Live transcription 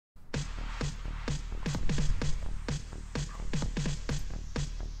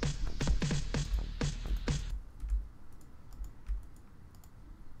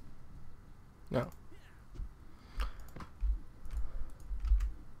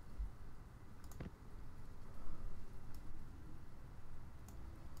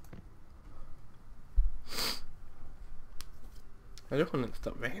I just want it to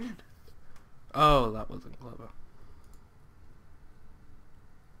stop raining. Oh, that wasn't clever.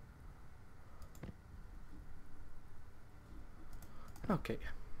 Okay.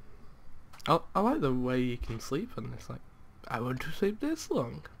 I like the way you can sleep on this. Like, I want to sleep this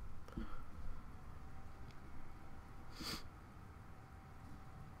long.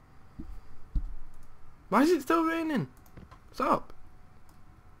 Why is it still raining? Stop.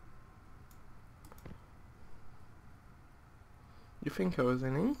 You think I was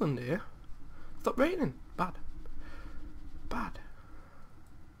in England here? Stop raining. Bad. Bad.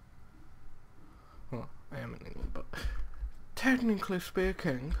 Well, I am in England, but technically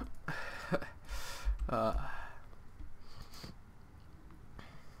speaking,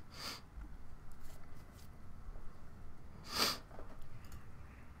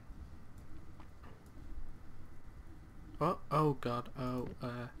 what? Oh god,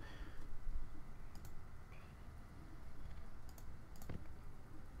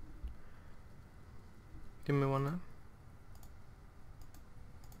 give me one now.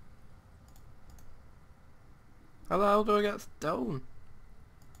 How the hell do I get stone?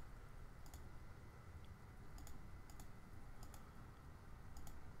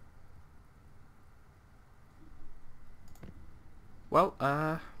 Well,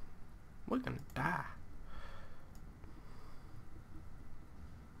 we're gonna die.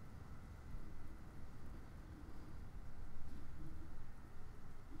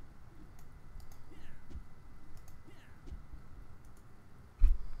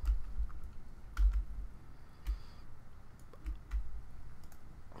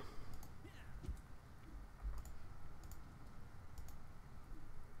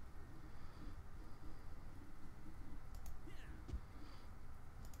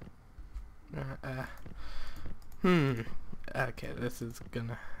 Okay, this is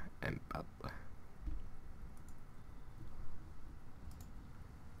gonna end badly.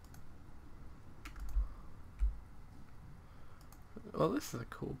 Well, this is a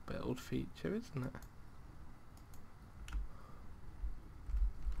cool build feature, isn't it?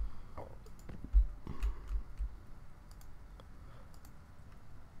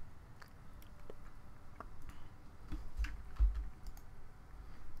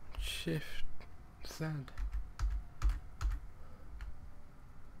 Shift Z.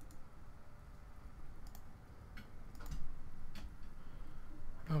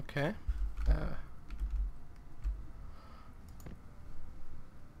 Okay.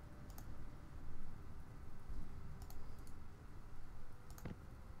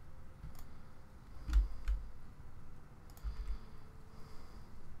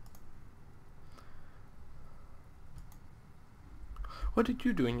 What did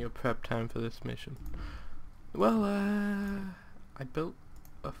you do in your prep time for this mission? Well, I built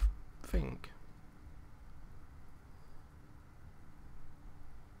a thing.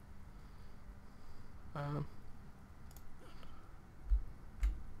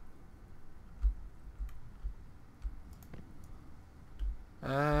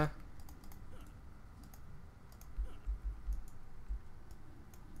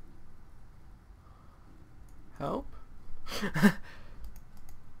 Help?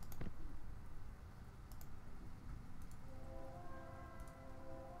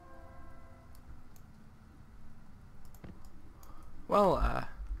 Well,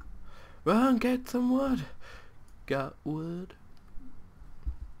 run, get some wood. Got wood.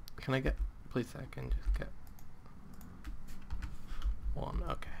 Can I get, please I can just get one,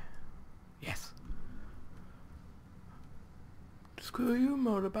 okay. Yes. Screw you,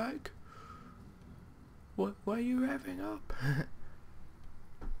 motorbike. What are you revving up?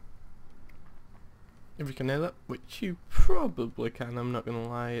 If you can hear that, which you probably can, I'm not gonna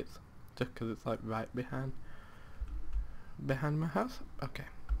lie, it's just because it's like right behind my house. Okay.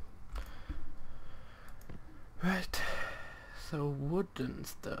 Right, so wooden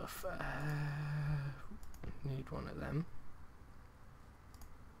stuff, need one of them.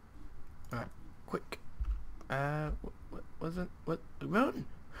 Alright, quick. What was it? What? Run!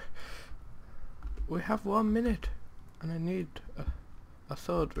 We have 1 minute, and I need a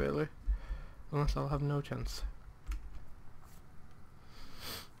sword, really. Unless I'll have no chance.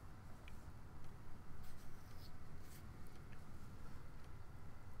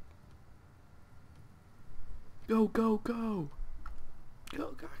 Go, go, go!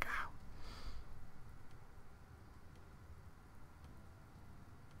 Go, go, go!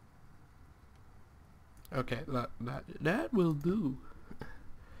 Okay, that will do.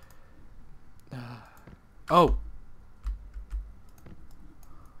 Oh!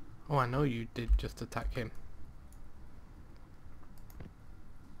 Oh, I know you did just attack him.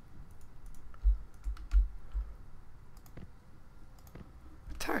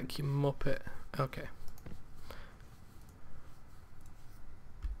 You muppet. Okay.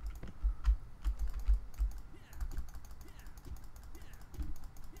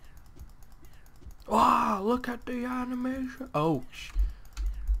 Wow, look at the animation. Oh,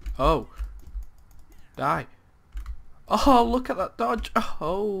 oh. Die. Oh, look at that dodge.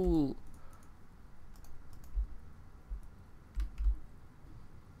 Oh.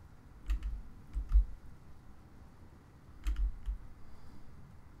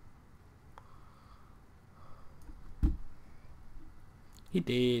 He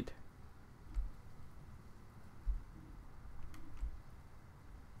did.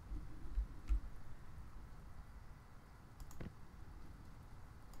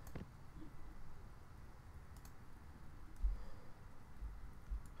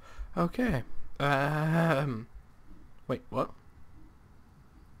 Okay. Wait, what?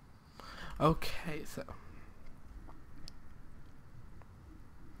 Okay, so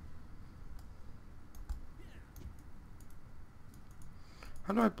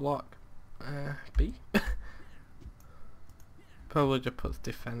how do I block? B? Probably just puts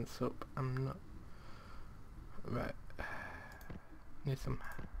defense up. I'm not... Right. Need some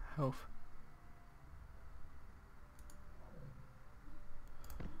health.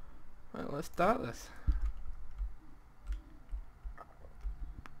 Right, let's start this.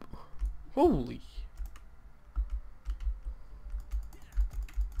 Holy...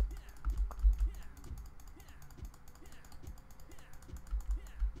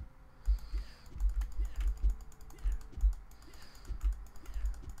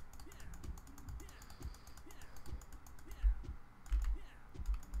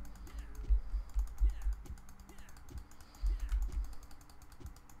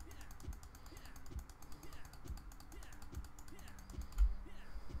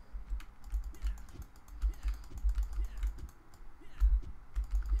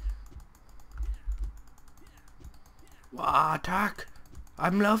 Wow, attack!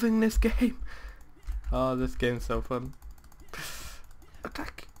 I'm loving this game. Oh, this game's so fun.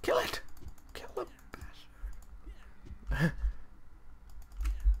 Attack! Kill it! Kill the bastard!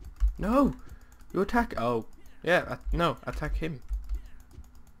 No! You attack... Oh. Yeah, no, attack him.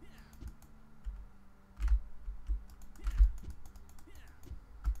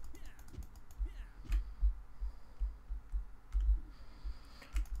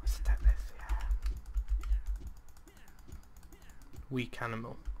 Let's attack this, yeah. Weak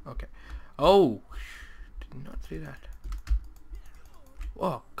animal. Okay. Oh! Did not see that.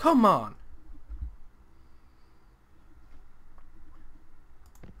 Whoa, come on!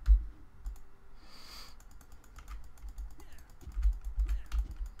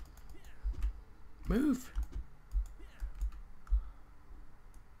 Move!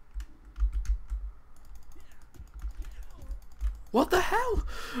 What the hell?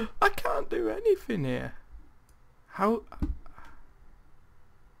 I can't do anything here. How...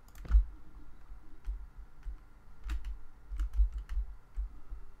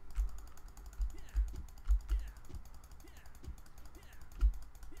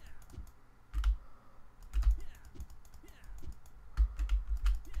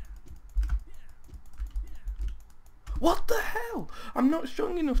 What the hell? I'm not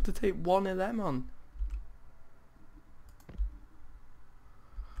strong enough to take one of them on.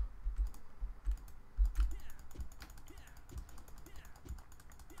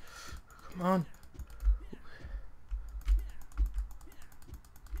 Come on.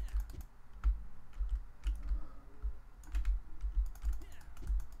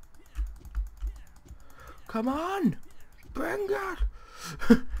 Come on. Bring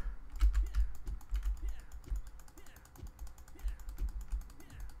it.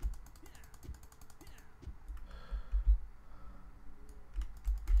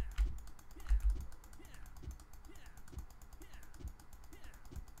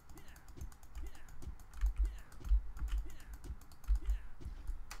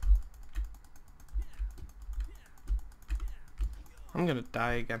 I'm gonna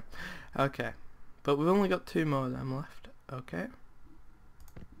die again. Okay. But we've only got 2 more of them left. Okay.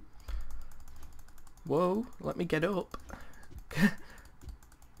 Whoa, let me get up.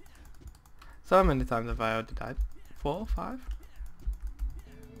 So how many times have I already died? 4, 5?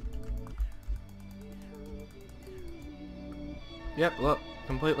 Yep, look.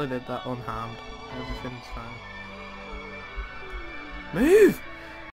 Completely did that unharmed. Everything's fine. Move!